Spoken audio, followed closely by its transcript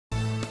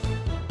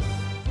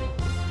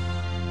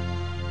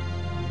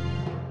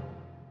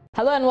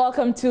Hello and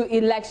welcome to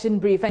Election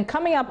Brief. And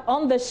coming up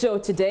on the show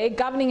today,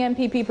 governing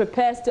MPP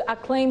prepares to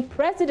acclaim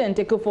President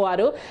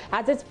Akufo-Addo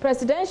as its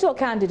presidential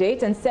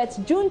candidate and sets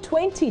June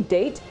 20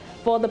 date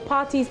for the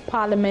party's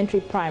parliamentary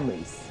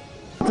primaries.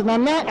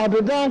 Nana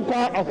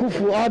Adedankwa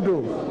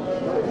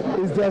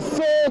Akufo-Addo is the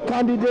sole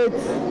candidate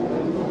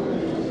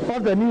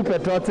of the new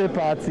Patriotic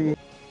Party.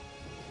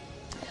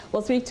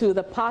 We'll speak to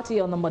the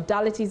party on the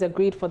modalities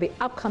agreed for the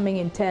upcoming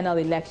internal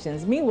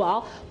elections.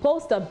 Meanwhile,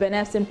 pollster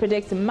Benefson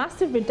predicts a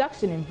massive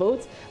reduction in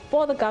votes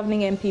for the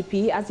governing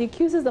MPP as he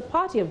accuses the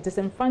party of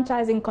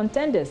disenfranchising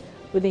contenders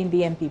within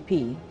the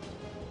MPP.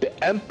 The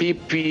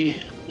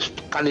MPP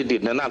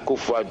candidate Nana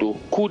Akufo-Addo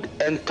could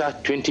enter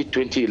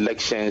 2020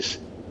 elections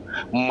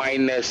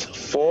minus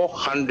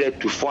 400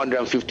 to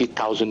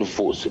 450,000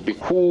 votes.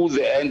 Who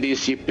the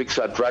NDC picks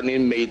at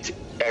running mate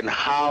and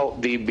how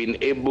they've been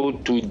able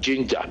to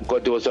ginger,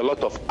 because there was a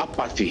lot of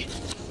apathy.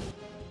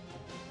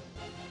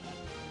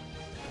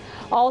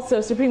 Also,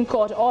 Supreme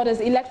Court orders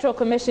Electoral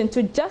Commission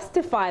to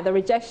justify the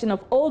rejection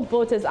of old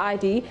voters'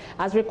 ID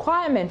as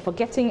requirement for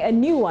getting a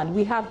new one.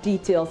 We have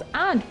details.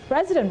 And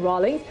President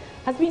Rawlings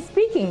has been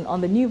speaking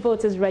on the new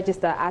voters'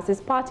 register as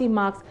his party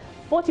marks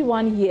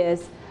 41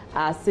 years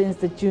since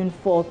the June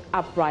 4th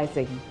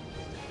uprising.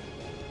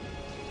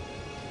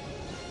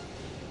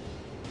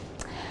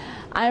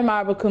 I'm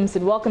Maraba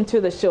Kumsin. Welcome to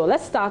the show.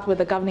 Let's start with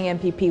the governing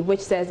MPP, which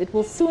says it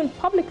will soon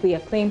publicly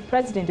acclaim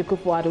President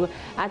Akufo-Addo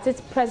as its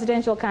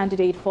presidential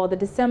candidate for the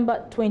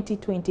December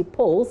 2020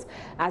 polls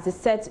as it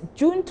sets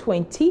June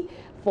 20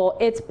 for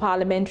its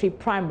parliamentary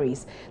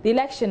primaries. The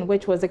election,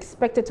 which was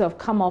expected to have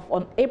come off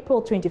on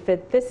April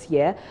 25th this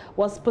year,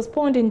 was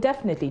postponed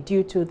indefinitely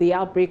due to the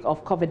outbreak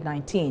of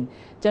COVID-19.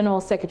 General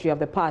Secretary of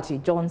the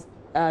party, John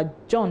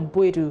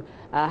Boydu,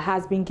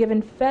 has been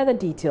given further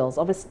details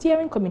of a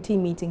steering committee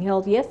meeting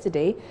held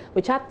yesterday,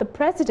 which had the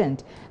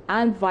President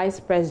and Vice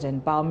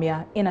President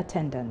Bawumia in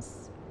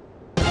attendance.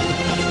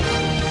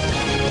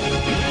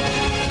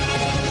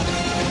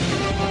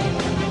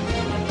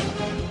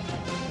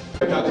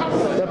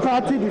 The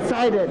party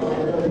decided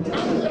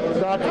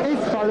that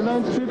its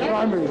parliamentary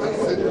primaries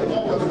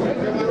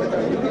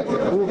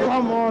will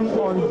come on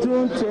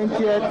June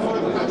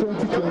 20th,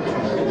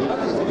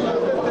 2020.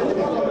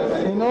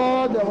 In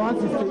all the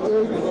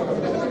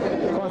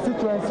 168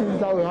 constituencies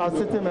that we have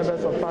sitting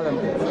members of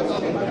parliament.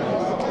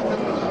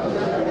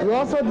 We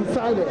also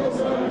decided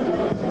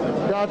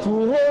that we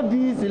will hold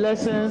these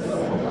elections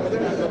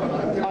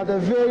at the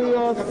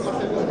various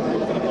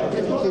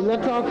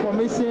electoral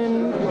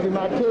commission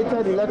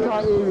demarcated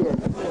electoral areas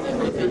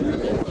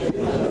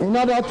in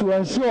order to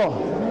ensure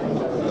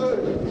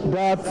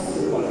that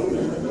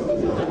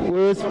we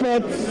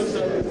respect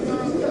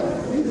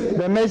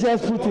the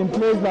measures put in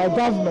place by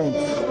government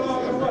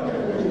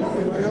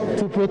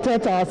to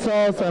protect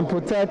ourselves and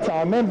protect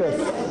our members.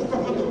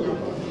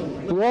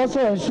 We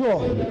also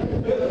ensure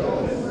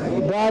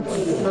that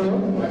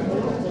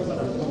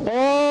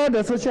all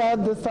the social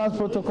distance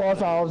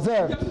protocols are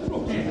observed,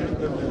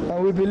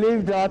 and we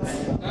believe that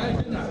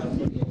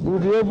we'll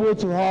be able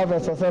to have a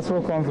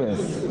successful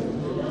conference.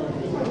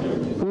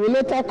 We will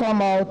later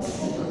come out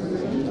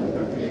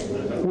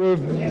with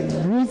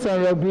rules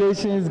and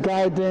regulations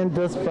guiding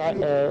this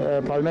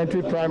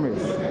parliamentary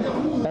primaries,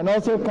 and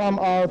also come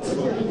out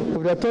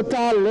with a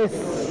total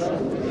list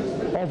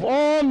of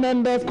all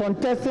members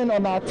contesting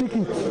on our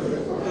ticket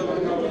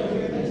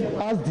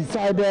as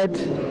decided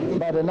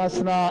by the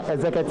National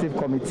Executive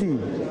Committee.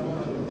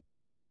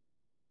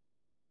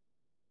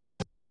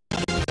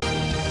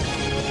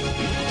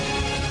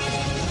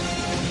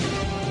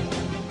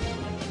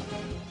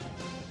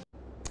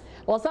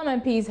 Well, some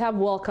MPs have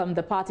welcomed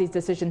the party's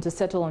decision to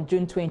settle on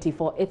June 20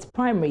 for its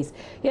primaries.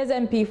 Here's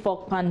MP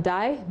for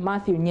Pandai,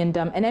 Matthew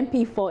Nyindam, and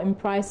MP for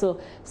Impriso,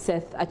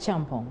 Seth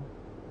Achampong.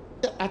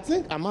 I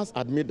think I must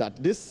admit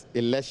that these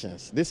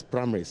elections, these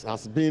primaries,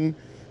 has been,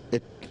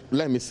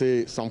 let me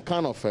say, some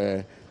kind of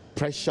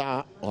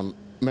pressure on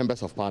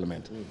members of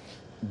parliament.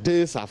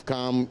 Days have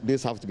come,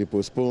 days have to be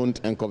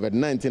postponed, and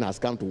COVID-19 has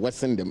come to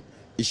worsen the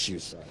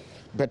issues.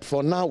 But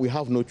for now, we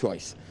have no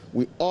choice.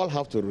 We all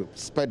have to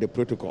respect the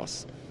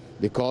protocols,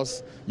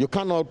 because you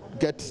cannot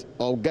get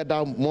or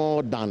gather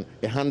more than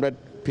 100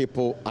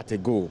 people at a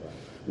go.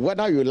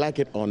 Whether you like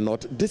it or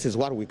not, this is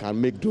what we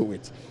can make do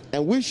with.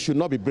 And we should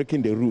not be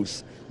breaking the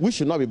rules. We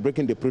should not be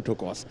breaking the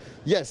protocols.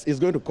 Yes, it's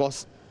going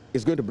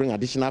to bring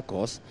additional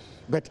costs,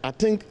 but I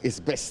think it's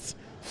best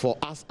for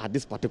us at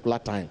this particular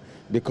time,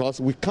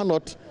 because we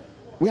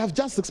have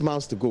just 6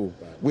 months to go.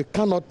 We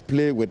cannot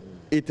play with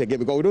it again,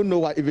 because we don't know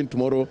what even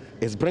tomorrow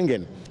is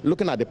bringing.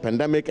 Looking at the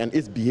pandemic and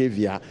its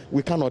behavior,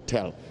 we cannot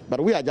tell.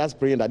 But we are just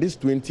praying that this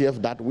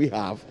 20th that we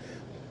have,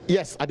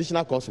 yes,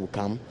 additional costs will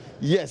come.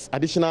 Yes,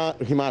 additional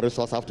human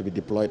resources have to be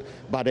deployed.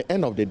 But at the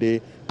end of the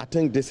day, I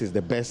think this is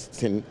the best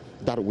thing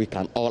that we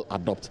can all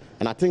adopt.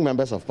 And I think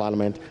members of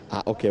parliament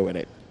are okay with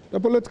it. The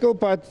political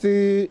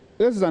party,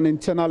 this is an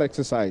internal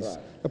exercise.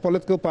 Right. The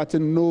political party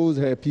knows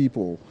her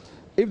people.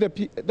 If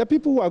the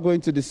people who are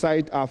going to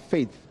decide our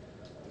fate,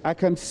 I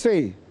can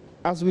say,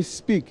 as we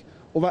speak,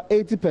 over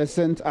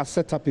 80% are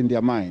set up in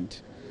their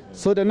mind.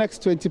 So the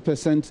next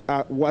 20%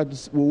 are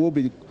what we will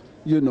be,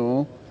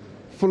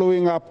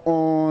 following up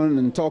on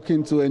and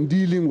talking to and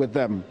dealing with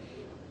them.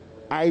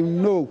 I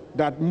know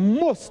that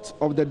most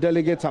of the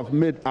delegates have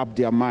made up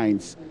their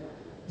minds.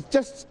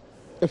 Just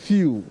a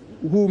few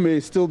who may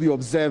still be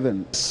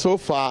observing. So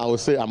far, I would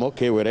say I'm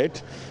okay with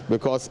it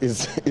because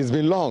it's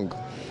been long.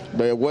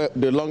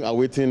 The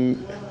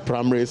long-awaiting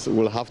primaries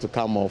will have to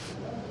come off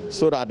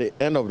so that at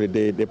the end of the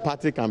day, the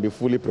party can be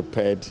fully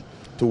prepared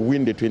to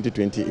win the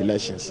 2020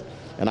 elections.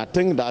 And I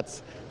think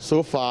that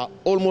so far,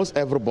 almost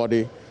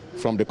everybody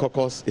from the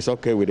caucus is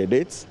okay with the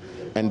dates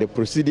and the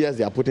procedures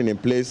they are putting in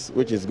place,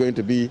 which is going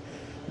to be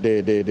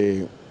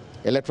the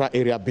electoral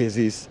area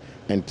basis,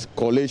 and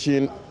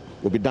collation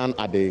will be done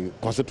at the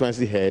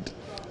constituency head.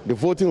 The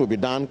voting will be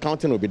done,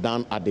 counting will be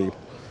done at the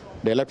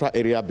electoral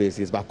area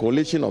basis, but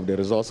collation of the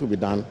results will be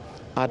done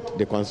at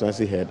the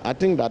constituency head. I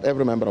think that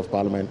every member of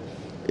parliament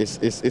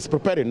is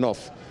prepared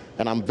enough,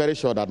 and I'm very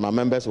sure that my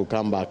members will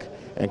come back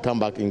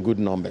in good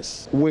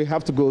numbers. We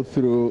have to go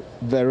through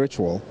the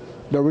ritual.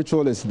 The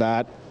ritual is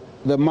that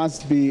there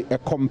must be a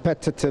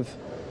competitive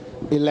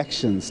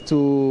elections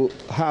to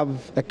have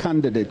a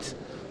candidate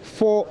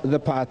for the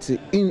party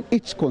in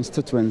each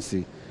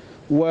constituency,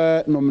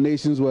 where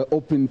nominations were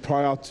open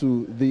prior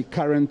to the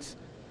current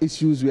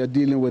issues we are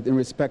dealing with in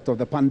respect of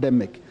the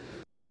pandemic.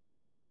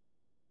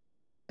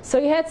 So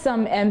you had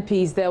some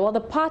MPs there. Well, the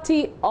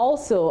party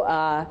also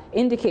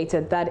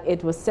indicated that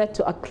it was set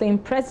to acclaim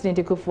President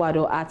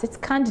Akufo-Addo as its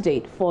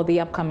candidate for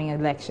the upcoming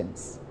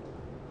elections.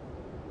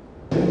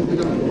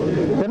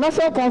 The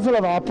National Council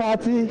of our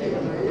party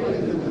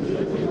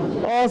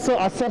also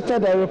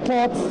accepted a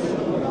report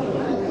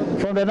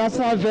from the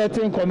National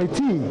Vetting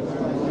Committee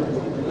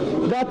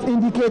that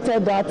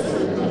indicated that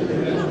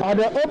at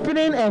the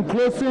opening and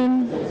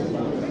closing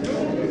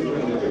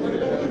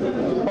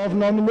of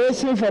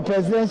nomination for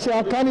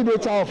presidential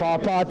candidature of our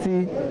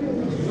party,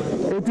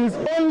 it is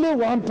only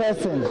one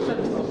person,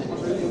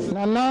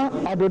 Nana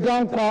Addo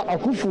Dankwa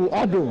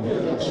Akufo-Addo,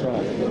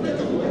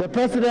 the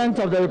President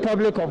of the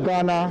Republic of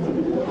Ghana,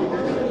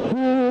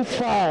 who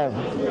filed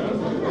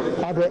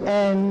at the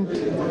end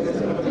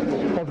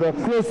of the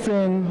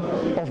closing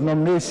of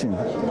nomination.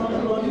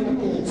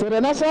 So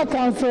the National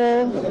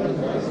Council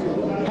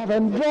have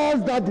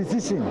endorsed that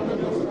decision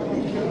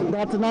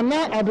that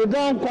Nana Addo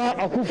Dankwa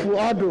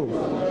Akufo-Addo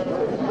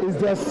is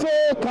the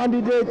sole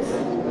candidate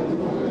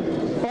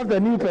of the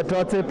New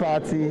Patriotic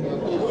Party,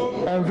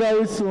 and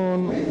very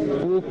soon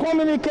we will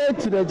communicate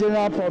to the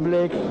general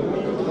public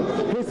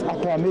his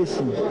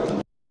acclamation.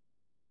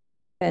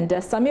 And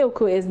Sami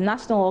Oku is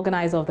national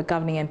organizer of the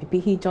governing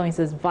NPP. He joins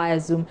us via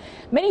Zoom.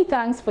 Many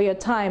thanks for your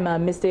time,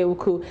 Mr.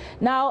 Oku.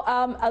 Now,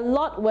 a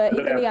lot were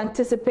eagerly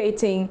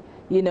anticipating,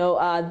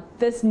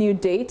 this new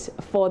date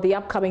for the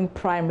upcoming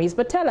primaries.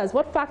 But tell us,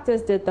 what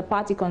factors did the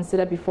party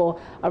consider before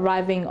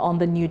arriving on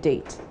the new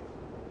date?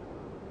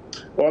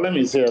 Well, let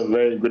me say a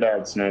very good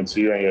afternoon to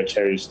you and your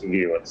cherished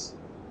viewers.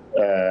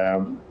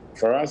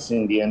 For us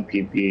in the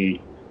NPP,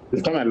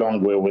 we've come a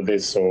long way with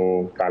this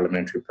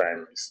parliamentary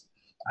primaries.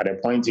 At a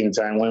point in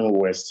time when we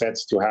were set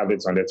to have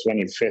it on the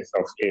 25th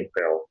of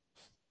April,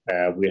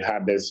 we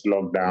had this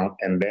lockdown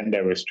and then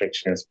the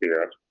restrictions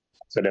period.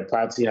 So the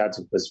party had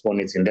to postpone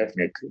it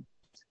indefinitely.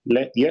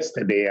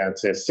 Yesterday,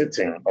 at a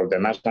sitting of the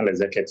National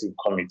Executive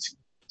Committee,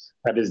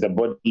 that is the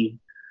body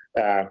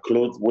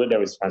clothed with the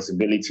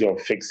responsibility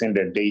of fixing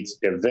the date,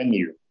 the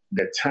venue,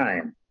 the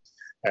time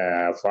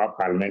for our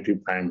parliamentary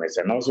primaries,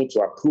 and also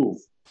to approve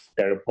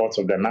the reports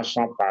of the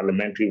National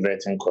Parliamentary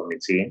Vetting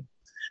Committee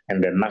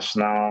and the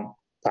National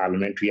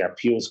Parliamentary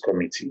Appeals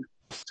Committee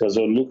to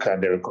also look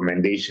at the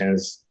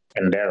recommendations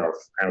and thereof,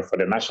 and for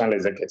the National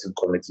Executive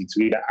Committee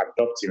to either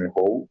adopt in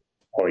whole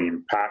or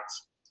in part,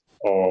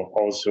 or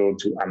also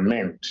to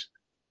amend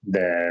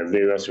the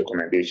various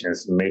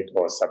recommendations made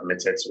or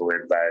submitted to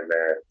it by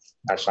the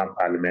National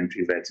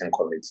Parliamentary Vetting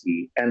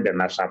Committee and the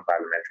National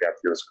Parliamentary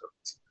Appeals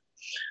Committee.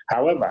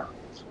 However,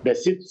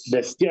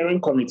 the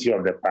steering committee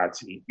of the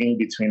party in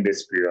between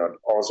this period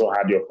also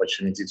had the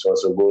opportunity to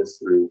also go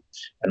through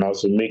and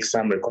also make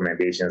some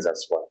recommendations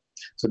as well.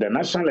 So the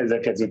National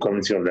Executive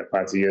Committee of the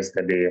party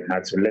yesterday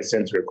had to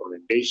listen to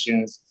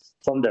recommendations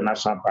from the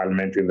National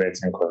Parliamentary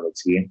Vetting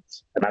Committee,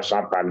 the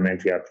National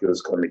Parliamentary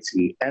Appeals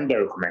Committee, and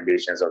the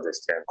recommendations of the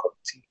steering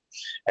committee.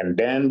 And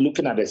then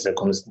looking at the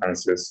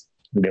circumstances,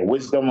 the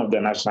wisdom of the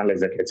National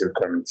Executive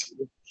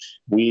Committee,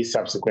 we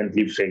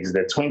subsequently fixed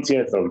the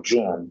 20th of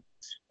June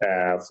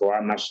for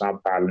our national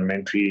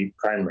parliamentary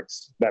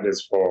primaries. That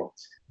is for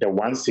the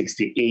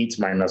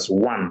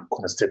 168-1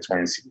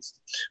 constituencies.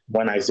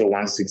 When I say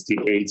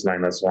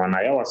 168-1,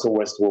 I also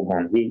West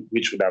Wogan,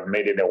 which would have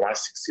made it the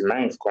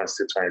 169th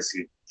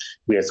constituency.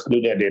 We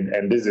excluded it,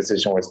 and this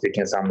decision was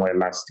taken somewhere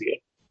last year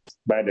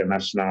by the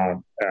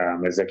National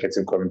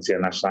Executive Committee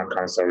and National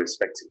Council,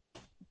 respectively.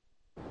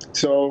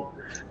 So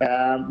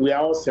we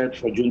are all set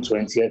for June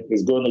 20th.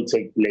 It's going to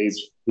take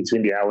place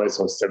between the hours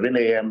of 7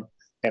 a.m.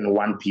 and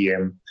 1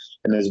 p.m.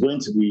 and it's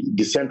going to be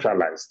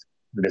decentralized.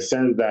 in the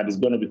sense that it's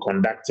going to be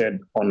conducted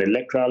on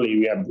electoral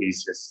area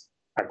basis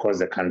across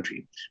the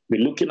country.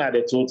 We're looking at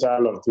a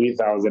total of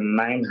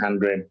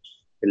 3,900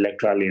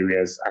 electoral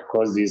areas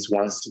across these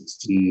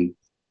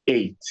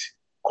 168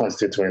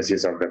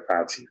 constituencies of the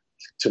party.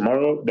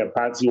 Tomorrow, the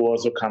party will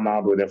also come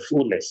out with a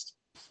full list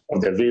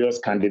of the various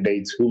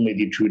candidates who made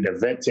it through the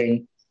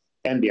vetting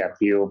and the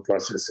appeal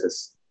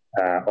processes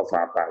of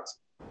our party.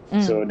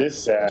 So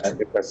this is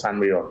a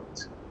summary of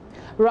it.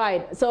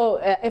 Right. So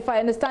if I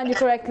understand you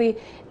correctly,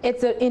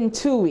 it's in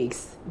 2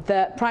 weeks.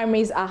 The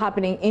primaries are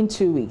happening in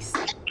 2 weeks.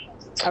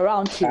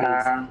 Around 2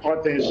 weeks.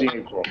 All things being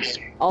equal.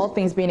 All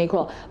things being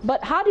equal.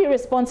 But how do you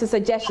respond to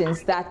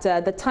suggestions that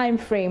the time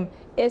frame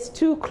is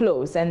too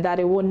close and that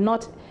it will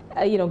not,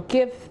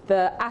 give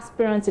the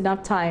aspirants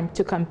enough time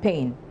to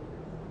campaign?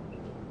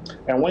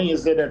 And when you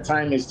say the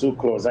time is too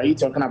close, are you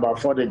talking about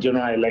for the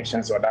general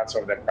elections or that's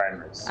of the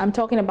primaries? I'm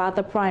talking about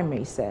the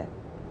primaries, sir.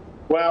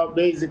 Well,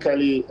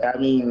 basically, I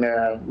mean,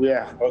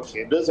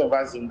 those of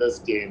us in this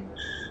game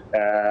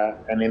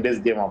and in this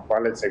game of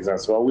politics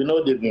as well, we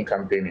know they've been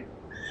campaigning,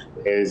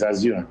 is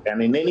assumed.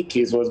 And in any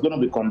case, it was going to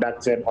be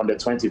conducted on the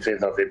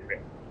 25th of April.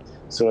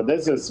 So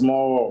this is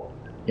more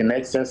in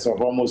excess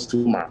of almost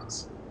 2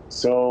 months.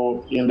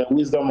 So in the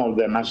wisdom of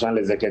the National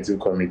Executive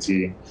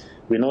Committee,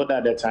 we know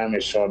that the time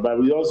is short, but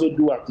we also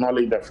do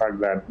acknowledge the fact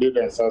that they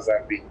themselves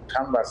have been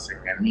canvassing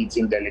and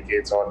meeting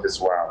delegates all this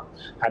while.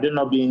 Had it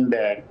not been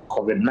the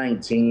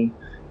COVID-19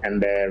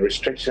 and the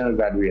restrictions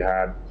that we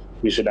had,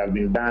 we should have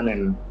been done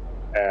in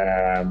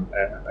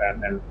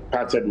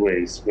parted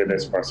ways with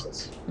this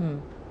process.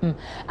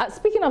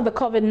 Speaking of the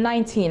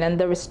COVID-19 and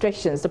the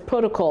restrictions, the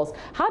protocols,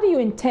 how do you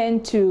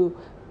intend to,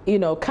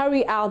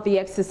 carry out the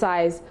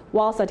exercise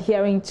whilst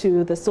adhering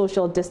to the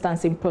social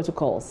distancing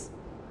protocols?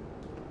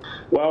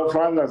 Well,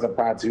 for us as a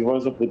party, we've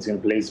also put in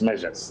place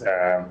measures.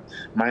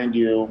 Mind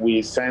you,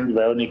 we sent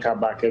Veronica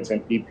buckets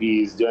and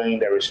PPEs during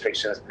the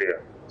restrictions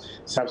period.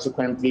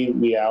 Subsequently,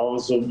 we are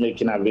also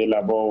making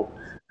available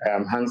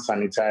hand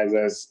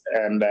sanitizers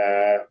and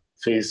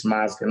face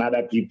masks and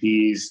other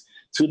PPEs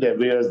to the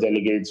various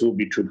delegates who will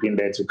be trooping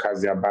there to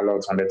cast their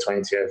ballots on the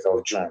 20th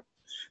of June.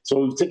 So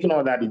we've taken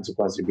all that into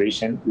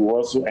consideration. We will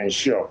also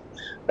ensure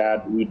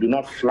that we do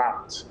not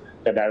flout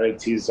the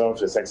directives of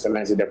His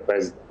Excellency the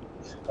President.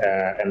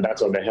 And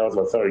that's of the health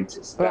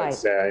authorities.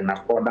 That's in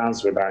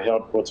accordance with our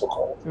health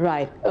protocol.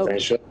 Right. Okay.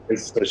 Ensure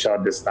this social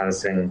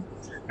distancing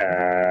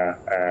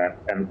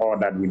and all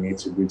that we need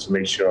to do to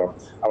make sure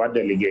our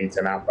delegates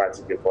and our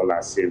party people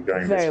are safe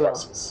during this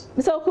process.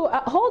 So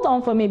hold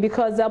on for me,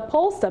 because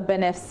pollster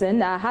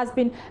Benefson has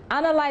been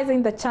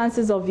analyzing the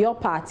chances of your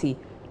party.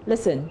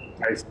 Listen.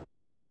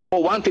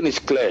 One thing is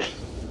clear.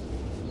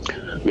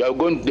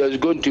 There's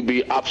going to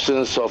be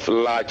absence of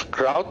large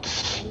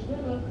crowds.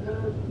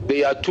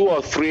 There are 2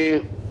 or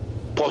 3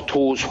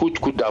 potholes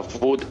which could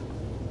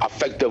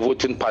affect the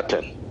voting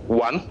pattern.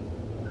 One,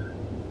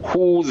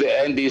 who the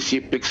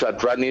NDC picks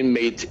at running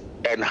mate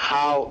and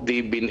how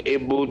they've been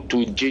able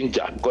to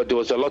ginger, because there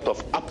was a lot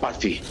of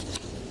apathy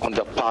on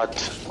the part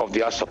of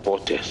their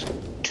supporters.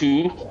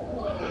 2,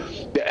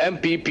 the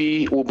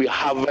MPP will be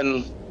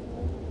having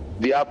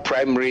their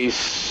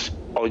primaries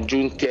on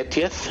June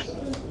 30th.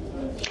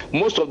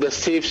 Most of the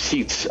safe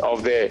seats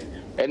of the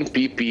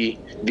NPP,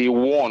 they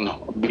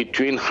won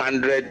between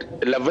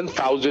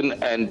 11,000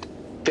 and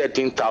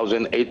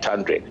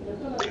 13,800.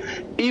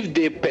 If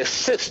they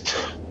persist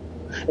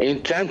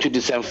in trying to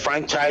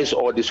disenfranchise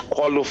or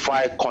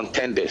disqualify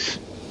contenders,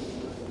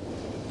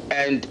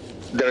 and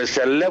there is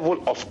a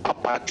level of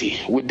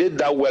apathy, we did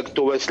that work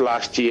towards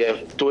last year,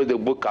 towards the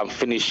book I'm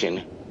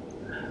finishing.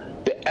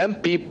 The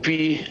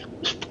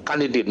MPP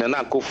candidate,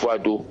 Nana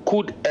Akufo-Addo,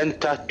 could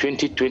enter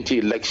 2020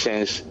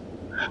 elections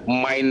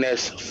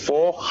minus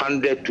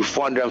 400 to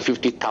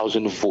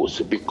 450,000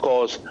 votes,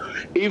 because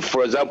if,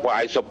 for example,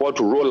 I support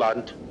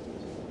Roland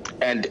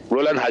and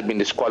Roland has been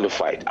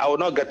disqualified, I will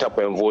not get up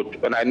and vote,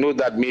 and I know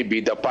that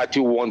maybe the party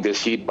won the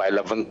seat by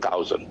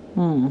 11,000.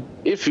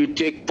 If you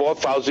take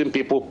 4,000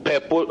 people per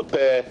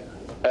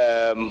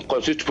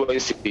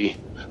constituency,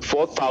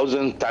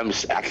 4,000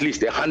 times at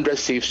least 100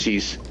 safe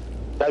seats,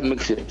 that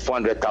makes it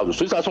 400,000.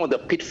 So these are some of the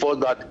pitfalls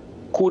that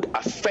could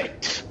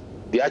affect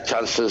their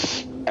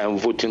chances and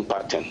voting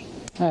pattern.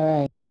 All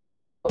right.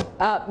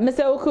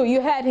 Mr. Oku, you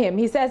heard him.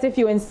 He says if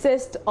you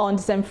insist on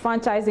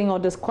disenfranchising or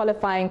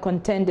disqualifying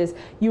contenders,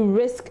 you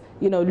risk,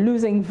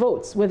 losing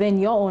votes within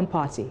your own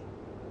party.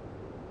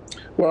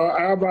 Well,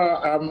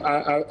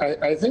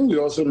 I think we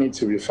also need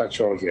to be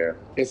factual here.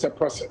 It's a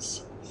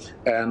process.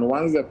 And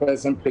once the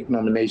person picked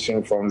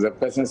nomination forms, the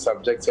person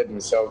subjected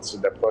himself to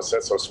the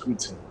process of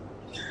scrutiny.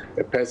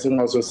 The person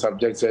also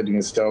subjected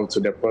himself to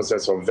the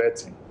process of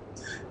vetting.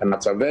 And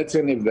after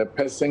vetting, if the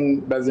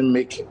person doesn't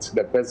make it,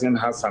 the person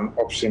has an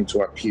option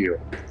to appeal.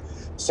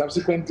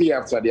 Subsequently,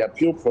 after the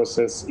appeal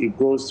process, it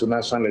goes to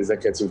National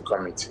Executive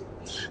Committee.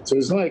 So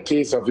it's not a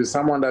case of if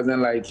someone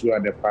doesn't like you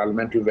at the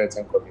Parliamentary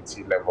Vetting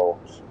Committee level,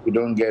 you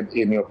don't get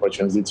any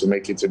opportunity to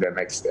make it to the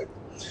next step.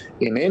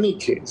 In any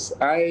case,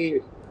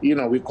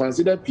 we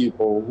consider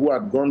people who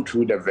had gone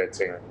through the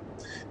vetting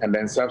and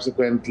then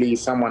subsequently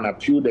someone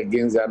appealed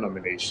against their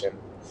nomination,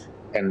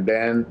 and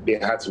then they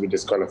had to be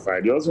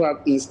disqualified. You also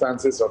have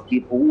instances of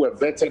people who were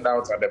vetted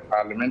out at the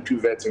parliamentary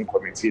vetting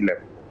committee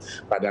level,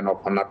 but then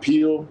upon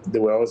appeal, they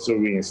were also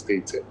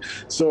reinstated.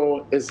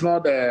 So it's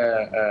not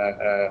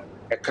a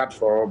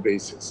cut-for-all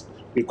basis.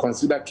 We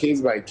consider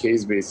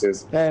case-by-case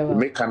basis, we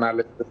make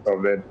analysis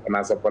of it, and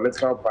as a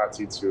political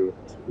party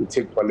we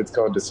take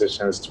political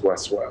decisions too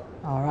as well.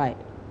 All right.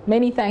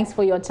 Many thanks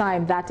for your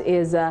time. That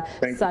is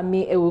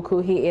Sami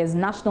Ewuku. He is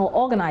national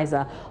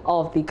organizer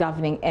of the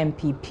governing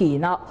MPP.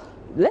 Now,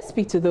 let's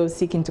speak to those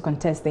seeking to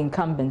contest the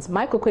incumbents.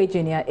 Mike Okoye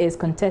Jr. is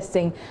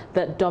contesting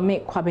the Dome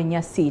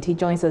Kwabenya seat. He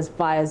joins us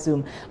via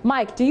Zoom.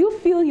 Mike, do you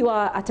feel you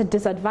are at a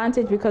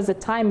disadvantage because the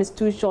time is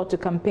too short to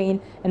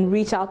campaign and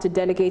reach out to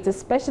delegates,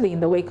 especially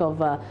in the wake of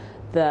the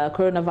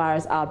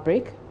coronavirus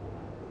outbreak?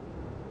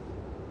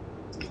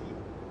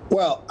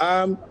 Well,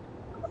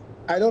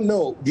 I don't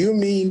know. Do you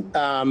mean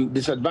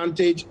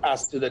disadvantage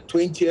as to the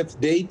 20th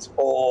date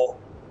or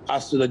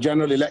as to the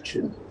general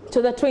election?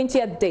 To the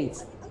 20th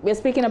date. We're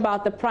speaking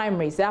about the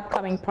primaries, the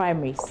upcoming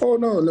primaries. Oh,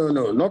 no,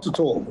 not at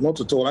all, not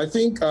at all. I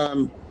think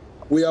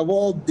we have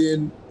all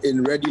been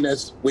in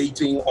readiness,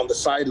 waiting on the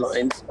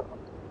sidelines.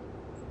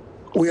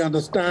 We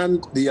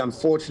understand the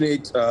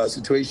unfortunate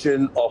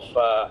situation of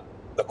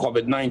the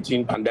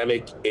COVID-19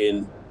 pandemic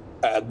in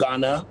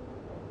Ghana.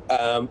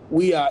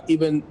 We are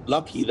even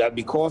lucky that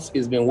because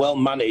it's been well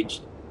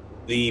managed,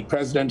 the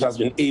president has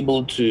been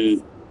able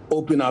to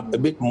open up a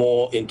bit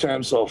more in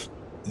terms of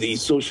the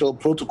social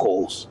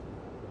protocols.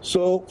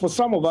 So for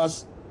some of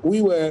us,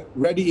 we were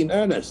ready in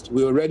earnest.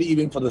 We were ready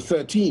even for the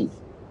 13th.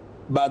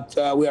 But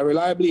we are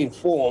reliably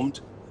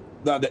informed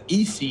that the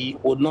EC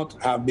would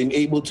not have been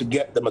able to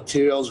get the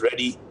materials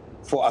ready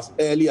for as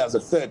early as the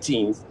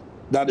 13th.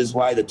 That is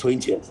why the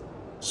 20th.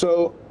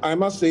 So I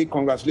must say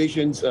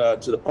congratulations to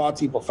the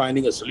party for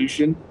finding a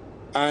solution.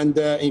 And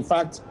in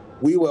fact,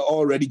 we were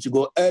all ready to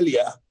go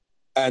earlier.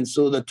 And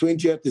so the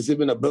 20th is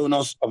even a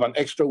bonus of an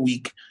extra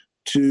week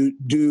to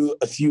do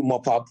a few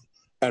mop-up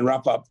and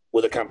wrap up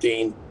with the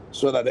campaign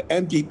so that the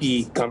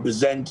MPP can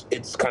present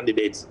its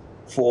candidates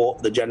for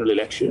the general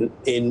election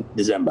in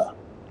December.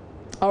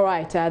 All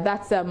right,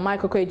 that's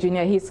Mike Okoye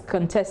Jr. He's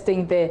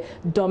contesting the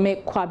Dome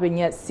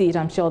Kwabenya seat.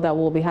 I'm sure that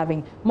we'll be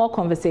having more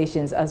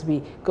conversations as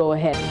we go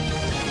ahead.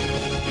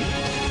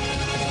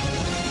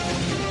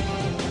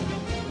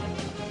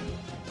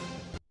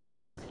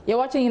 You're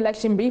watching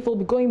Election Brief. We'll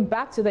be going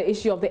back to the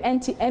issue of the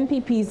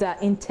MPP's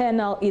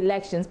internal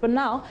elections. But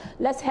now,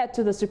 let's head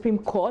to the Supreme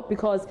Court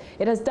because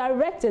it has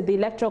directed the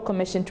Electoral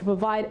Commission to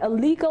provide a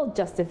legal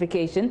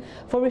justification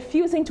for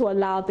refusing to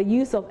allow the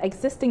use of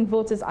existing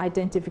voters'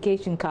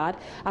 identification card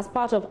as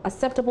part of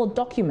acceptable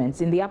documents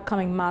in the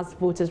upcoming mass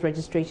voters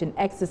registration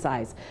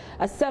exercise.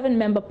 A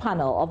 7-member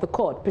panel of the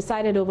court,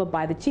 presided over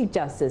by the Chief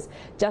Justice,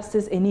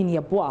 Justice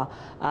Enini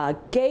Yeboah,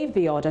 gave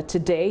the order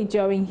today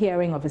during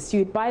hearing of a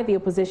suit by the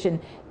opposition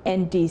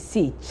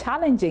NDC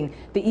challenging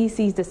the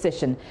EC's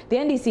decision. The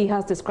NDC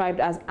has described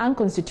as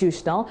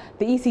unconstitutional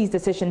the EC's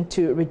decision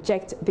to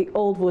reject the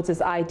old voters'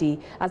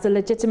 ID as a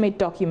legitimate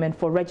document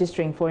for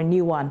registering for a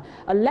new one,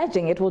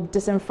 alleging it will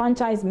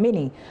disenfranchise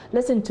many.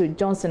 Listen to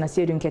Johnson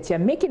Asiedu Nketia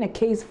making a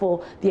case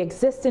for the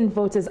existing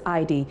voters'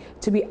 ID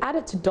to be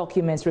added to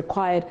documents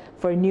required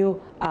for a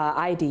new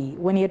ID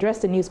when he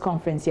addressed a news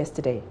conference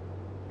yesterday.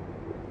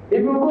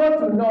 If you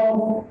go to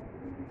North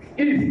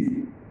East,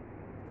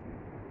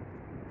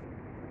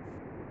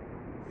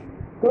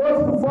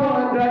 close to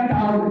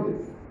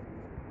 400,000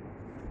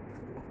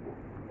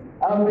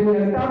 have been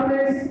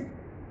established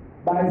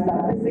by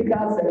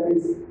Statistical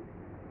Service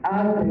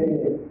as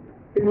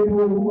people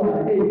who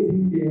are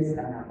 18 years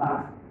and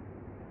above.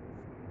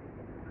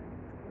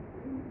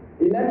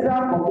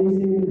 Electoral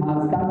Commission has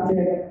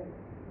started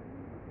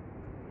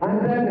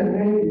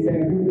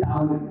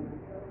 197,000.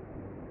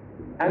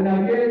 And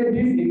again,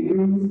 this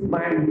includes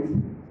minors.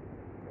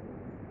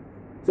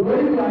 So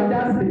if you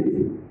adjust it,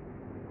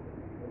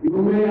 you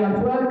may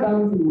as well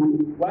come to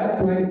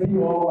 120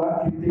 or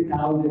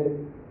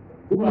 150,000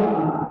 who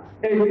are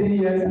 18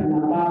 years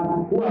and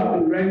above, who have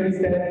been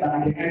registered by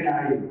the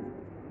NIA.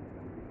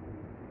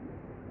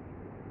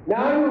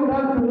 Now you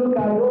come to look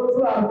at those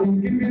who have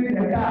been given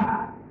the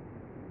card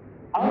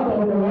out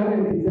of the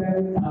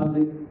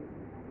 187,000.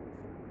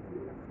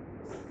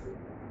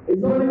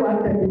 It's only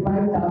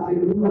 135,000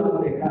 who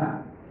have the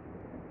card.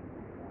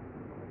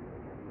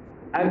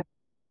 And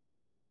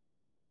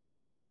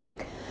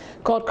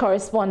Court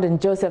correspondent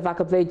Joseph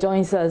Akaple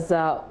joins us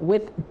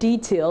with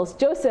details.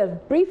 Joseph,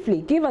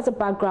 briefly, give us a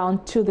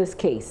background to this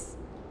case.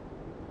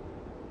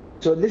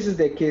 So this is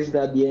the case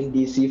that the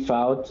NDC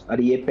filed at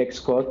the Apex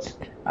Court.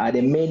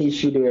 The main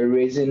issue they were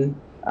raising,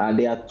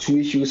 there are two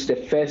issues. The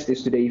first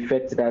is to the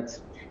effect that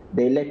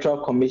the Electoral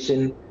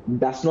Commission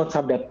does not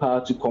have the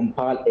power to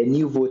compile a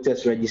new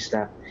voters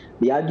register.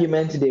 The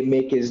argument they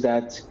make is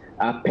that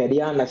per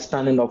their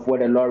understanding of what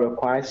the law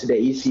requires, the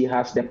EC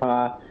has the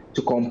power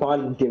to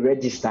compile the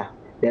register,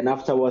 then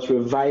afterwards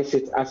revise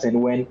it as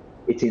and when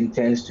it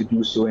intends to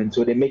do so. And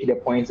so they make the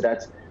point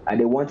that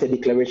They want a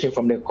declaration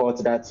from the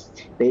court that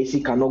the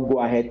AC cannot go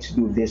ahead to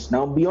do this.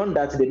 Now, beyond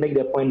that, they make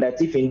the point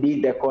that if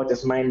indeed the court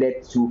is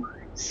minded to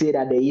say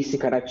that the EC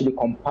can actually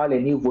compile a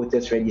new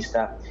voters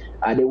register,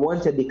 they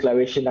want a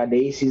declaration that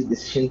the EC's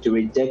decision to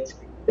reject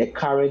the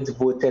current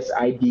voters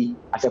ID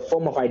as a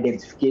form of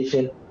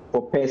identification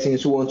for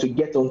persons who want to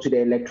get onto the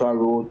electoral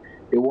roll.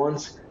 They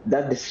want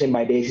that decision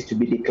by the EC to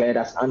be declared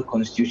as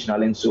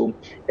unconstitutional, and so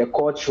the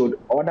court should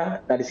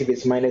order, that is, if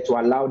it's minded to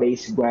allow the EC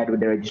to go ahead with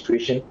the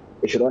registration,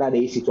 they should order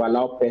the EC to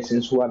allow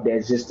persons who have the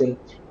existing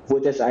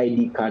voters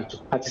ID card to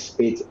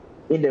participate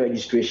in the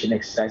registration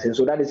exercise. And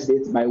so that is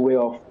it by way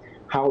of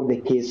how the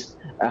case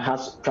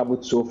has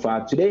traveled so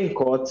far. Today in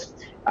court,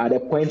 the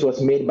point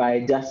was made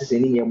by Justice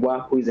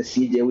Eninyebwa, who is the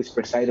CJ who is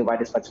presiding over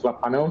this particular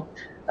panel,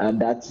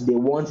 that they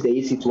want the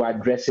EC to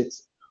address it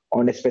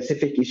on a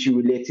specific issue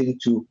relating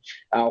to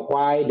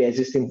why the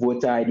existing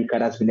voter ID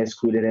card has been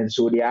excluded. And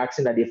so they're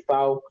asking that they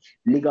file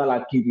legal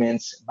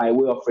arguments by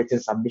way of written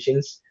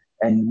submissions.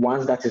 And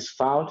once that is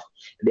filed,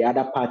 the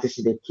other parties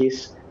in the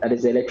case, that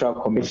is the Electoral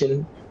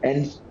Commission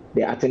and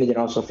the Attorney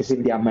General's office,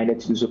 if they are minded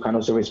to do so, can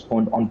also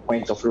respond on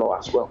points of law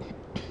as well.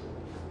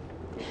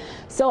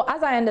 So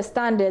as I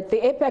understand it,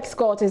 the Apex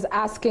Court is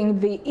asking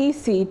the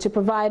EC to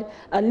provide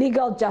a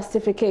legal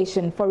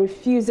justification for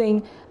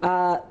refusing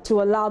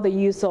to allow the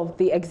use of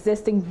the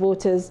existing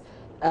voters'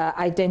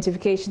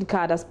 identification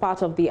card as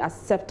part of the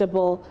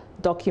acceptable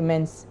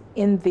documents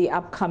in the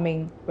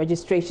upcoming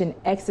registration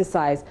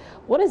exercise.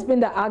 What has been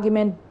the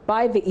argument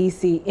by the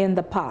EC in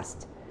the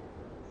past?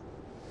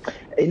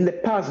 In the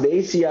past, the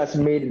EC has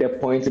made the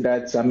point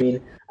that,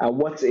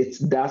 what it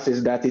does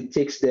is that it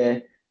takes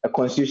the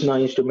constitutional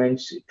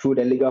instrument through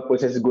the legal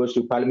process, it goes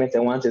to Parliament,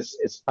 and once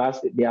it's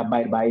passed, they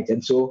abide by it.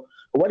 And so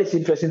what is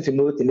interesting to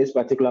note in this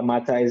particular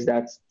matter is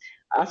that,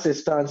 as it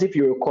stands, if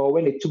you recall,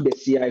 when they took the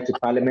CI to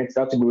Parliament, it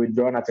had to be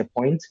withdrawn at a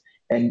point,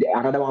 and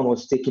another one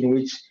was taken,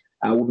 which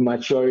would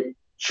mature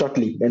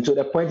shortly. And so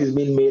the point is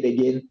being made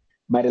again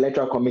by the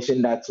Electoral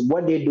Commission that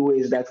what they do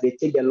is that they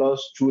take the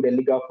laws through the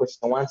legal process,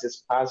 and once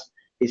it's passed,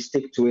 they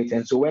stick to it.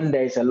 And so when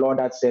there is a law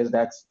that says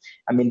that,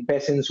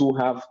 persons who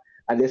have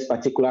this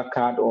particular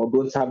card or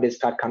don't have this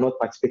card cannot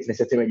participate in a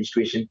certain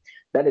registration,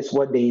 that is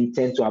what they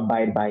intend to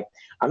abide by.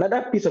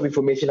 Another piece of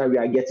information that we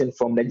are getting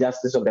from the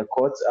Justice of the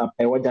Court,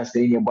 and what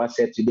Justice Eninyebwa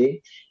said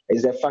today,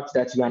 is the fact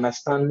that we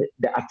understand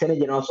the Attorney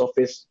General's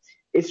office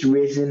is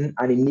raising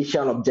an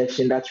initial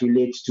objection that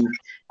relates to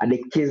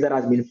the case that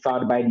has been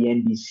filed by the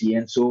NDC.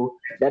 And so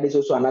that is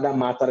also another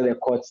matter that the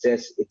court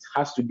says it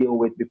has to deal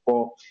with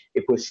before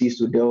it proceeds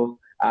to deal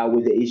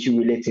with the issue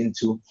relating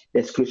to the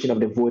exclusion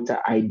of the voter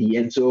ID.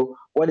 And so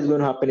what is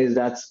going to happen is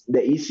that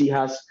the EC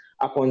has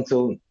up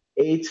until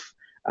 8th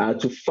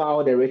to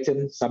file the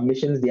written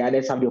submissions. The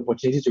others have the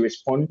opportunity to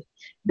respond.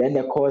 Then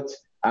the court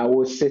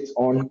will sit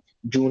on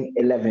June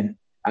 11.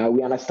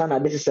 We understand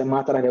that this is a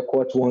matter that the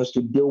court wants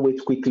to deal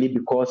with quickly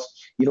because,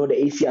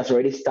 the EC has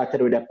already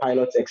started with a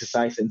pilot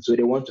exercise, and so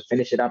they want to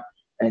finish it up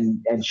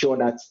and ensure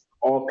that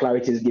all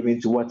clarity is given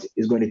to what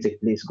is going to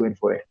take place going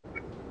forward.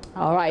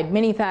 All right,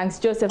 many thanks.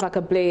 Joseph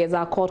Akablay is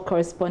our court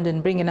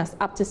correspondent, bringing us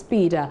up to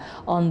speed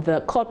on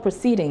the court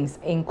proceedings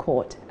in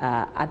court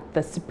at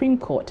the Supreme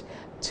Court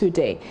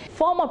today.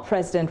 Former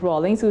President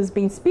Rawlings, who's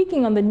been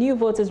speaking on the new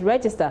voters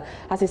register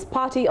as his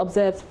party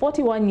observes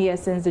 41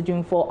 years since the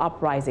June 4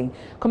 uprising.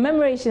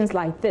 Commemorations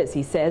like this,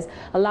 he says,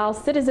 allow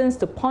citizens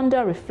to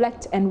ponder,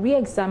 reflect and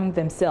re-examine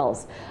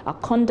themselves, our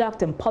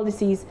conduct and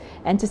policies,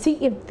 and to see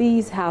if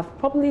these have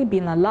probably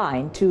been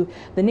aligned to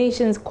the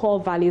nation's core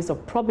values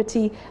of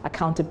probity,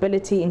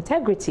 accountability,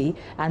 integrity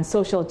and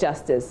social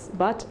justice.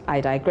 But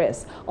I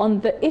digress. On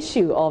the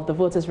issue of the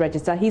voters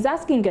register, he's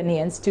asking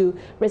Ghanaians to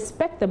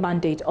respect the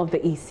mandate of the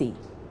EC.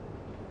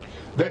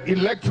 The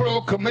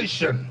Electoral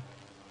Commission,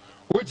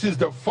 which is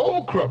the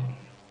fulcrum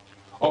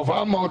of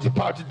our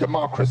multi-party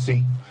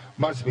democracy,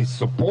 must be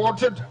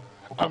supported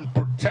and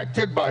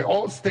protected by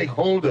all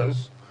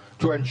stakeholders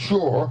to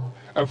ensure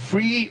a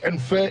free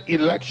and fair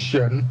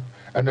election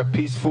and a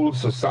peaceful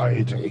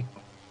society.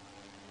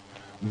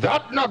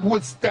 That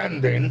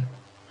notwithstanding,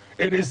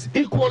 it is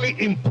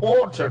equally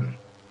important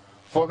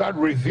for that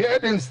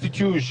revered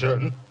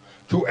institution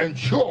to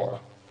ensure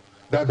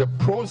that the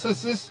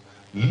processes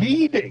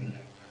leading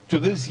to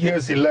this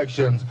year's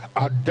elections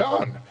are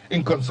done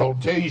in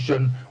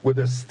consultation with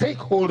the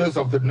stakeholders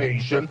of the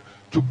nation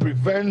to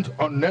prevent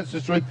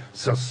unnecessary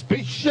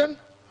suspicion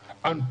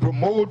and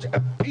promote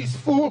a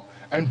peaceful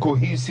and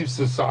cohesive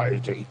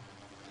society.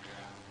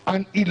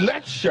 An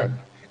election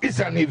is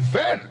an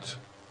event,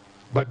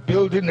 but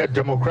building a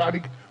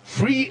democratic,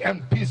 free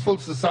and peaceful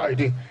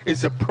society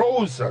is a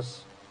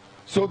process.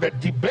 So the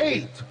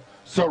debate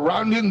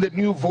surrounding the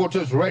new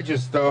voters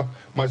register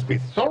must be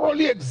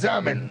thoroughly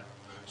examined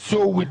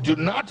so we do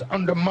not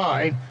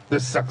undermine the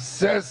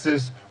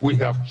successes we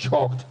have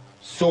chalked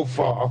so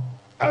far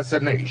as a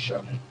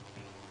nation.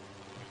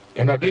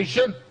 In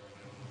addition,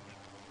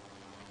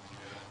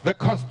 the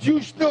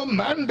constitutional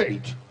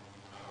mandate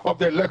of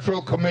the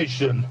Electoral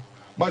Commission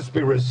must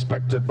be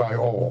respected by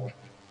all.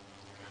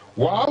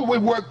 While we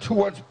work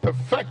towards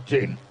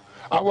perfecting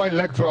our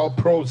electoral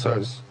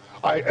process,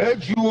 I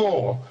urge you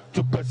all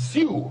to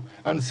pursue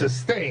and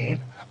sustain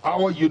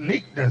our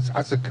uniqueness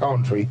as a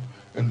country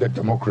in the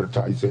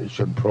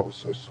democratization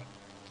process.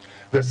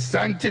 The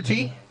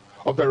sanctity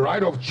of the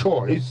right of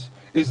choice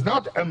is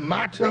not a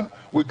matter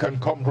we can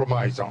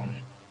compromise on.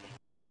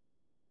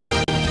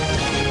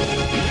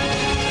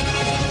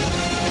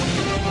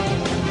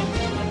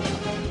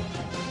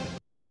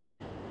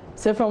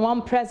 So from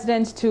one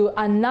president to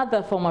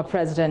another former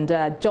president,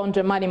 John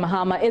Dramani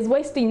Mahama is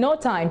wasting no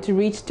time to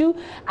reach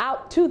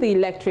out to the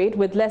electorate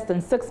with less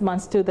than 6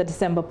 months to the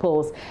December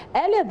polls.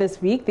 Earlier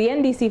this week, the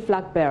NDC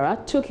flag bearer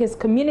took his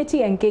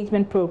community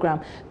engagement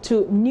program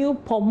to New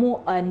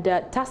Pomu and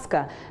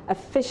Taska, a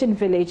fishing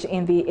village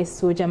in the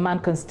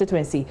Isujaman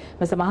constituency.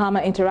 Mr.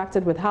 Mahama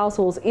interacted with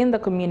households in the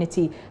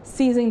community,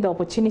 seizing the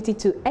opportunity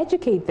to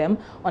educate them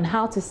on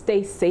how to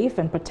stay safe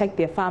and protect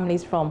their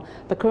families from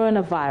the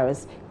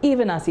coronavirus,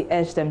 even as he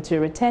urged them to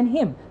return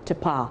him to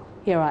power.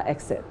 Here are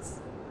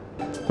excerpts.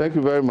 Thank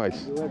you very much.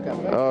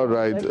 All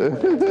right.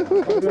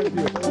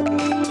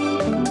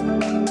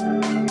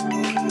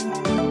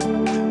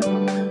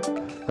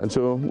 And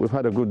so we've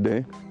had a good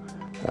day.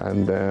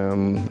 And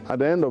at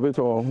the end of it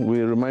all, we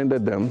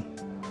reminded them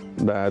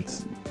that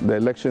the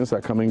elections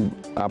are coming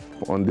up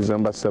on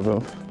December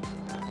 7th.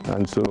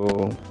 And so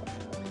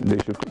they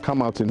should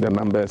come out in their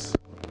numbers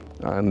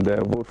and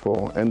vote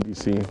for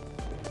NDC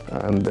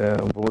and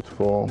vote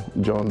for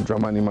John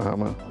Dramani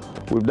Mahama.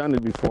 We've done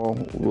it before,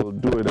 we'll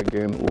do it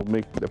again, we'll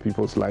make the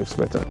people's lives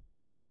better.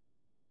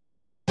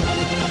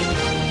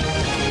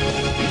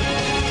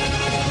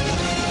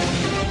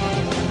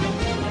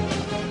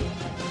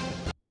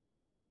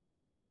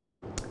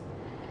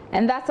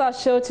 And that's our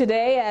show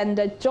today,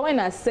 and join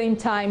us same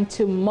time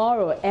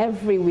tomorrow,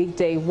 every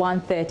weekday,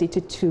 1:30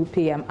 to 2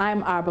 p.m.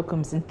 I'm Arba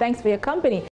Kumsin. Thanks for your company.